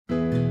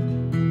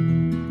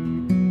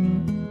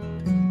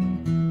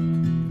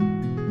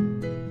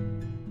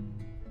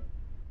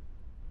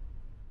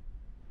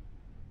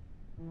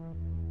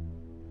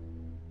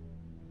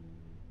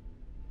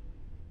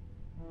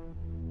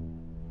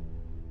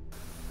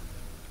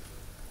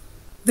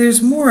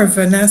there's more of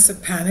a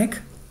NASA panic.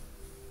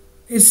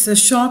 It's the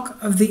shock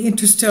of the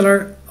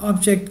interstellar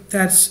object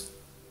that's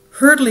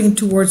hurtling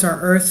towards our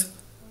Earth.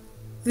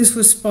 This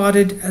was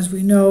spotted, as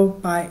we know,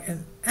 by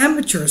an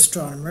amateur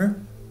astronomer,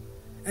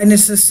 and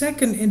it's the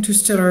second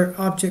interstellar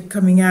object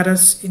coming at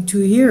us in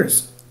 2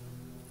 years.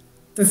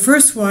 The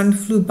first one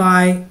flew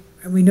by,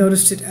 and we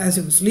noticed it as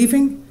it was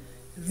leaving.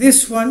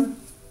 This one,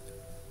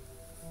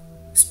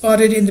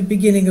 spotted in the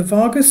beginning of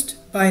August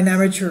by an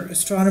amateur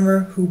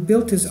astronomer who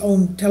built his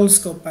own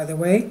telescope, by the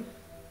way,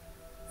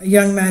 a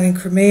young man in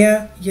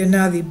Crimea,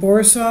 Gennady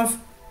Borisov,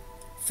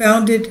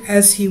 found it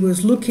as he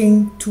was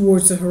looking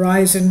towards the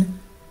horizon,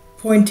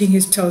 pointing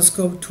his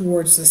telescope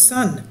towards the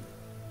sun.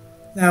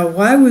 Now,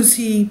 why was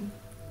he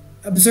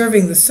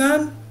observing the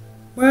sun?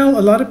 Well,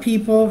 a lot of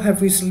people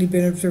have recently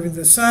been observing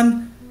the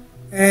sun,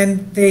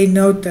 and they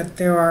note that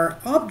there are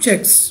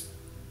objects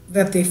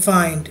that they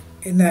find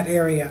in that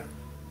area.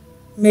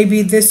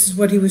 Maybe this is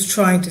what he was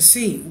trying to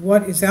see.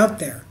 What is out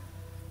there?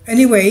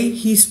 Anyway,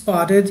 he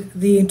spotted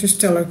the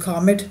interstellar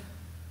comet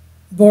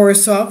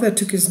Borisov that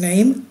took his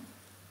name,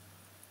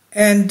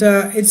 and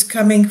it's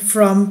coming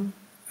from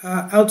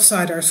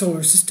outside our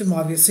solar system,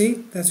 obviously.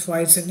 That's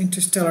why it's an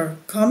interstellar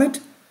comet.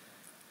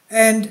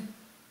 And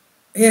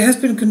it has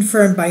been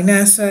confirmed by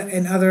NASA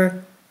and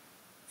other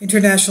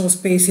international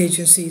space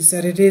agencies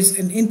that it is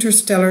an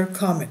interstellar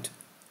comet.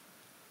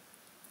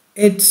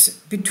 It's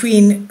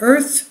between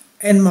Earth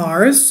and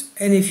Mars,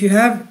 and if you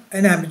have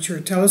an amateur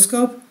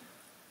telescope,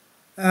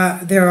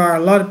 there are a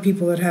lot of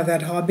people that have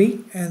that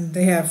hobby, and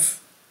they have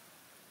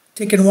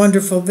taken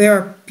wonderful. There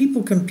are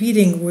people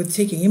competing with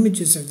taking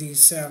images of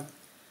these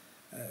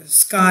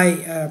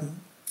sky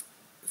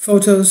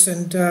photos,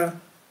 and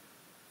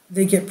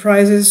they get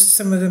prizes.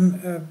 Some of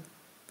them,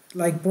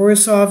 like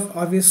Borisov,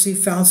 obviously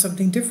found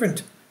something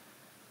different.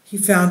 He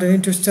found an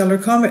interstellar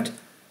comet,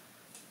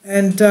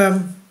 and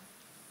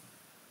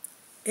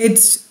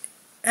it's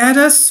at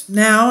us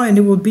now, and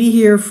it will be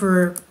here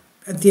for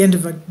at the end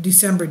of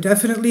December,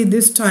 definitely.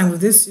 This time with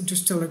this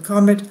interstellar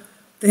comet,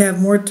 they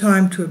have more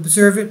time to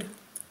observe it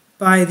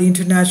by the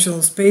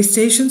international space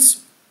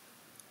stations,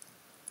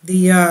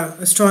 the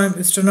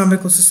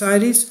astronomical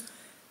societies.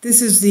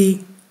 This is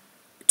the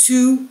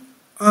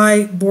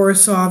 2I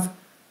Borisov.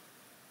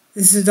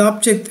 This is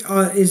object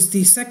is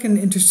the second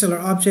interstellar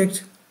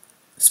object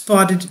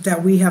spotted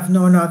that we have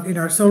known of in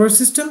our solar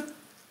system,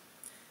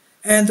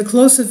 and the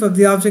close-up of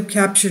the object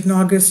captured in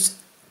August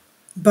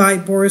by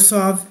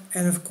Borisov,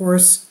 and of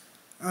course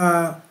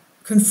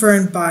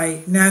confirmed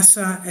by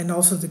NASA and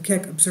also the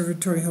Keck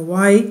Observatory in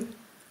Hawaii.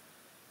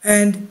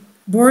 And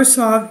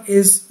Borisov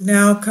is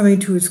now coming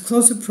to its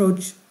close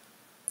approach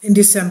in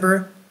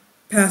December,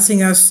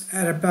 passing us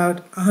at about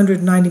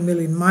 190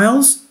 million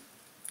miles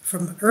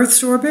from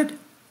Earth's orbit.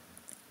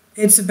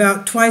 It's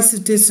about twice the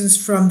distance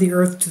from the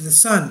Earth to the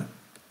Sun.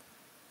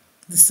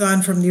 The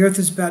Sun from the Earth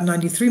is about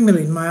 93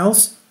 million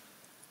miles.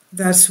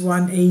 That's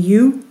 1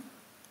 AU.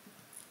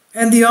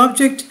 And the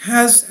object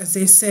has, as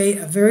they say,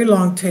 a very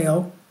long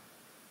tail.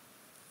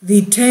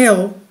 The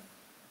tail,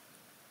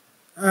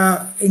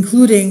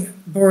 including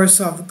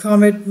Borisov the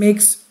comet,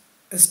 makes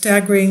a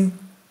staggering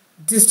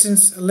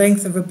distance, a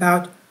length of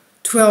about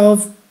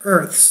 12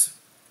 Earths.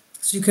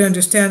 So you can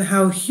understand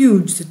how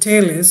huge the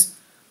tail is.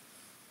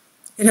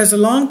 It has a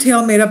long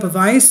tail made up of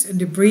ice and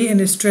debris,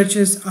 and it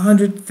stretches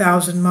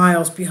 100,000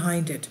 miles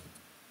behind it.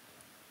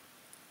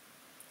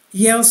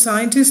 Yale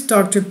scientist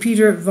Dr.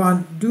 Peter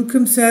von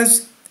Dukem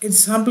says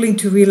it's humbling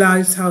to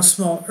realize how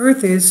small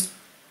Earth is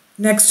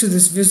next to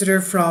this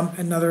visitor from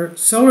another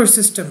solar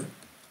system.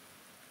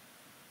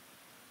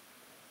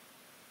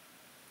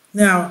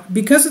 Now,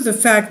 because of the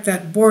fact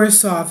that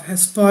Borisov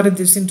has spotted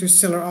this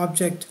interstellar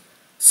object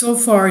so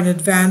far in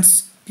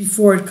advance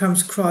before it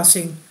comes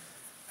crossing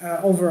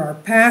over our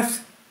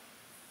path,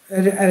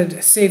 at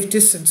a safe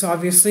distance,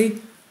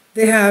 obviously,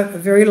 they have a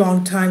very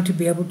long time to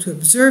be able to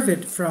observe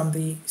it from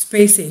the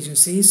space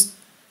agencies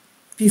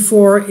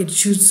before it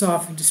shoots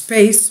off into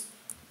space,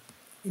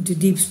 into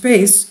deep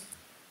space.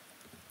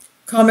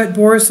 Comet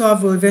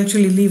Borisov will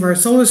eventually leave our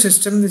solar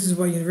system. This is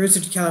what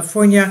University of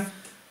California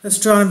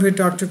astronomer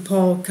Dr.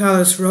 Paul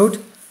Callas wrote.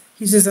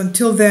 He says,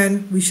 until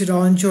then, we should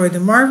all enjoy the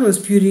marvelous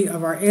beauty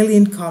of our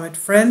alien comet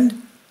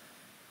friend.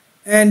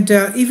 And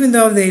even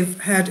though they've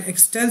had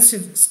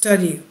extensive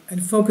study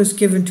and focus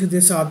given to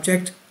this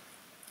object,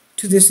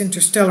 to this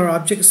interstellar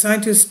object,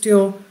 scientists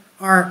still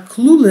are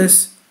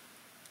clueless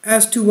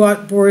as to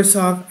what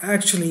Borisov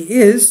actually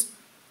is.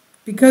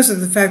 Because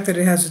of the fact that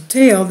it has a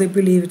tail, they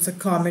believe it's a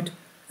comet,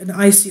 an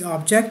icy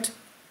object.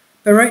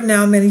 But right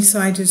now, many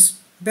scientists'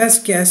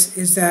 best guess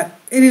is that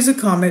it is a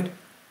comet,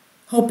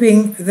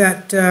 hoping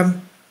that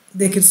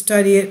they can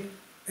study it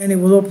and it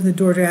will open the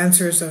door to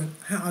answers on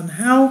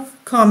how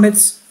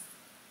comets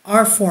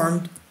are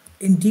formed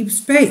in deep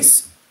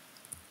space.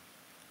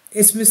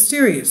 It's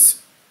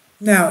mysterious.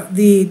 Now,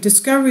 the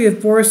discovery of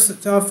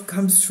Borisov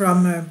comes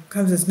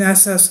as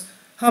NASA's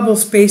Hubble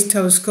Space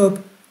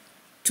Telescope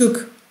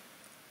took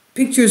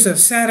pictures of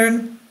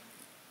Saturn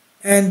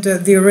And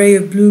the array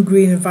of blue,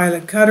 green, and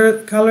violet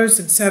colors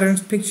in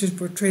Saturn's pictures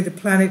portray the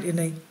planet in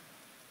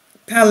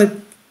a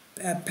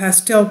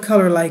pastel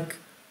color-like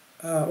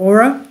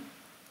aura.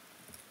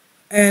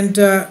 And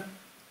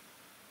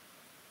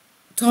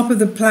top of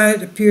the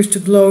planet appears to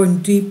glow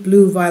in deep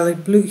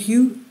blue-violet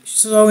hue,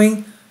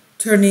 slowing,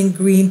 turning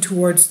green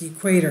towards the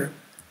equator.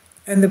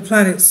 And the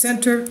planet's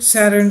center,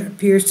 Saturn,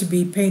 appears to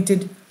be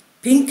painted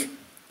pink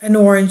and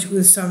orange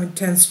with some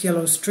intense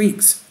yellow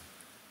streaks.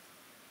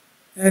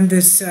 And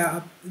these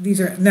are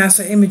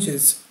NASA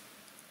images.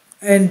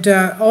 And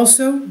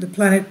also, the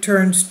planet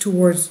turns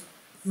towards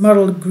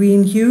mottled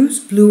green hues,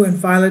 blue and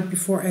violet,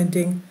 before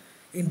ending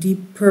in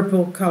deep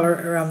purple color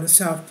around the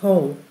South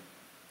Pole.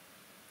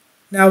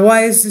 Now,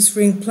 why is this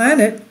ring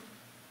planet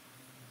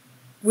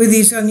with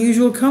these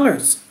unusual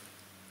colors?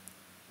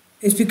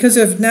 It's because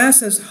of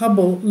NASA's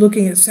Hubble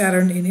looking at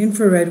Saturn in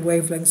infrared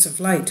wavelengths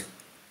of light.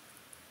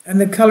 And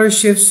the color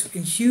shifts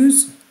in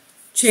hues,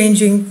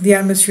 changing the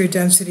atmosphere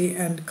density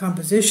and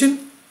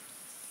composition.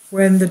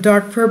 When the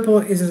dark purple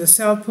is in the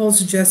South Pole,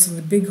 suggesting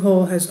the big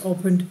hole has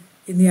opened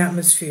in the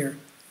atmosphere.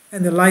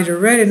 And the lighter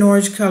red and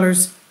orange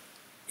colors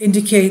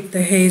indicate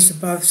the haze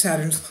above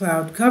Saturn's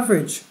cloud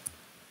coverage.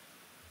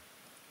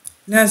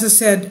 NASA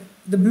said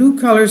the blue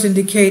colors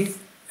indicate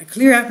a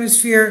clear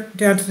atmosphere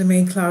down to the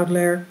main cloud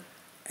layer,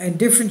 and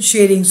different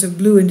shadings of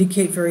blue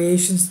indicate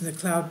variations in the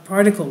cloud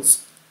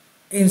particles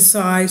in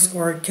size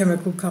or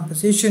chemical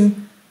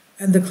composition,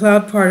 and the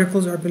cloud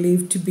particles are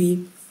believed to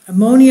be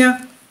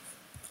ammonia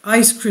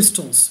ice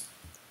crystals.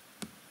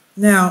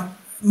 Now,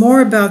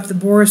 more about the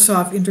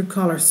Borisov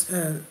interstellar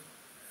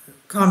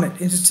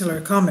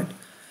comet.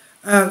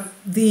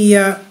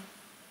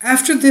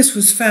 After this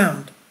was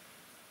found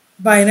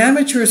by an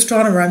amateur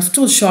astronomer, I'm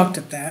still shocked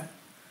at that,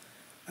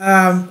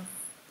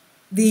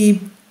 the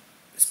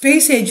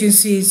space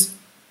agencies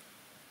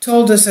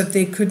told us that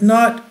they could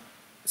not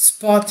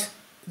spot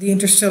the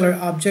interstellar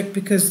object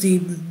because the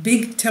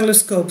big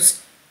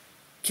telescopes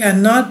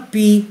cannot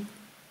be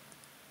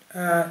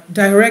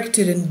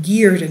directed and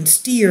geared and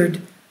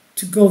steered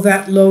to go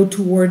that low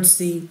towards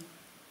the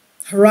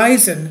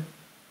horizon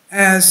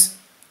as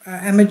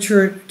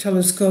amateur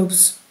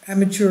astronomers'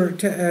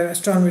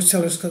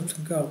 telescopes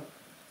can go.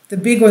 The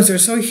big ones are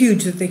so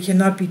huge that they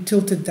cannot be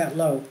tilted that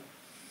low.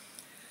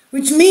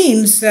 Which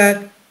means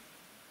that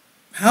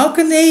how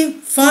can they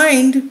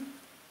find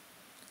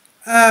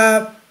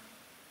hazardous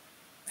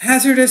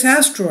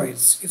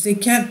asteroids if they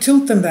can't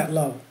tilt them that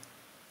low?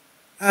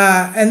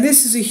 And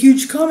this is a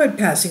huge comet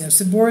passing us.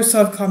 The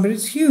Borisov comet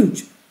is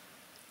huge.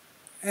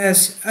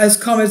 As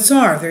comets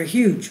are, they're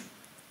huge.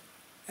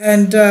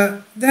 And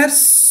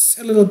that's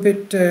a little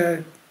bit,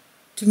 to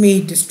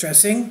me,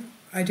 distressing.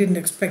 I didn't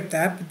expect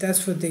that, but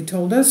that's what they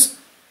told us.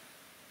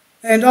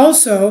 And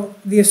also,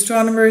 the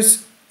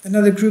astronomers,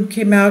 another group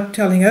came out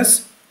telling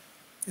us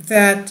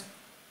that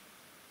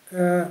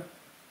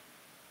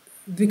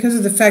because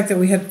of the fact that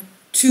we had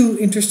 2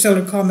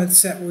 interstellar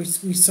comets that we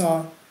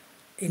saw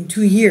in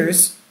 2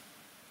 years,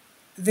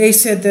 they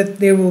said that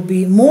there will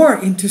be more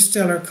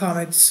interstellar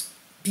comets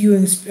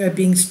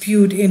being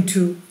spewed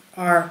into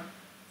our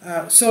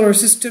solar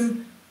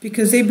system,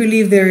 because they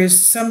believe there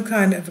is some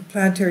kind of a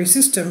planetary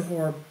system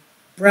or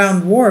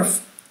brown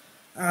dwarf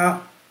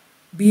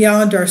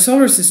beyond our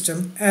solar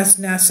system, as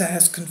NASA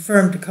has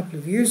confirmed a couple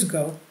of years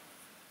ago.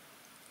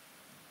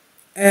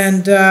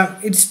 And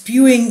it's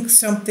spewing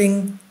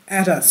something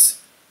at us.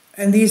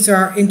 And these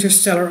are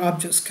interstellar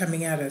objects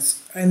coming at us.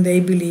 And they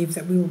believe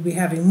that we will be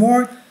having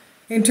more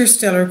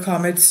interstellar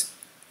comets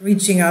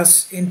reaching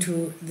us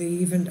into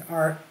even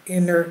our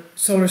inner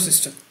solar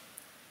system.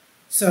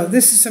 So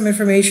this is some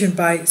information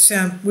by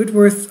Sam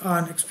Whitworth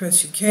on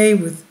Express UK,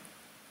 with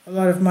a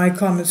lot of my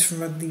comments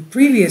from the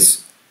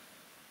previous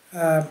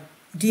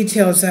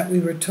details that we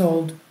were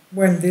told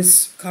when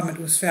this comet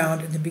was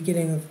found in the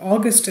beginning of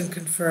August and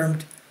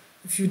confirmed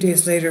a few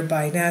days later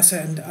by NASA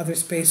and other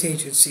space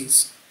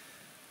agencies.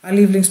 I'll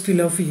leave links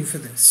below for you for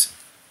this.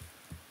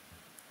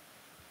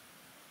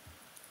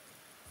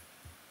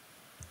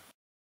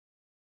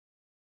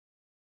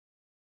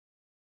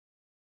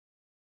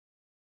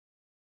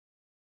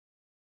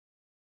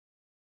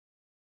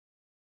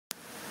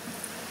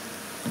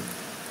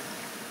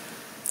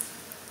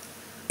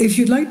 If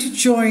you'd like to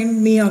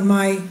join me on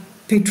my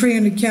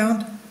Patreon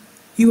account,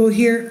 you will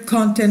hear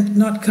content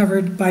not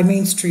covered by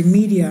mainstream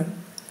media.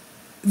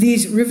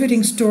 These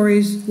riveting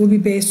stories will be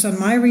based on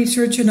my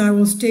research, and I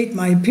will state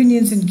my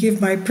opinions and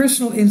give my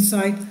personal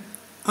insight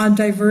on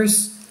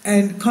diverse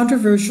and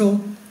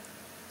controversial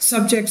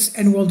subjects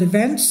and world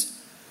events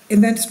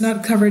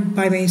not covered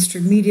by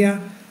mainstream media,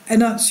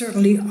 and not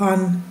supported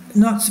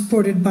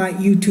by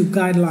YouTube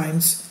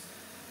guidelines.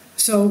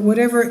 So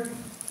whatever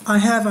I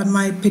have on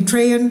my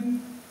Patreon,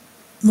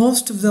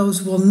 most of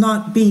those will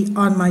not be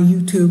on my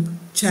YouTube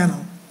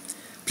channel.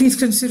 Please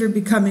consider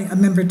becoming a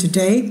member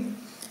today.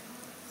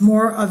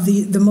 More of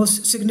the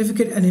most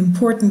significant and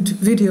important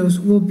videos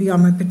will be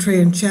on my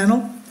Patreon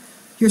channel.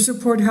 Your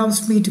support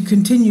helps me to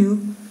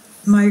continue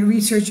my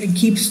research and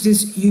keeps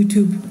this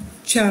YouTube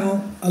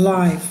channel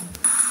alive.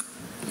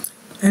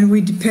 and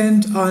we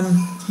depend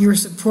on your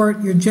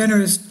support, your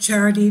generous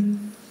charity,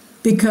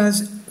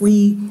 because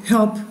we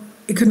help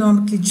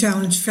economically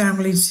challenged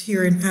families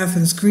here in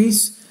Athens,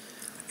 Greece,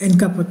 in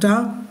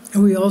Kapota,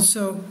 and we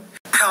also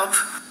help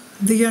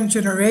the young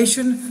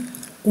generation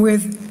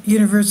with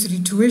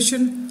university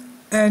tuition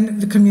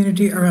and the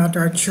community around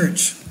our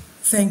church.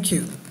 Thank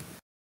you.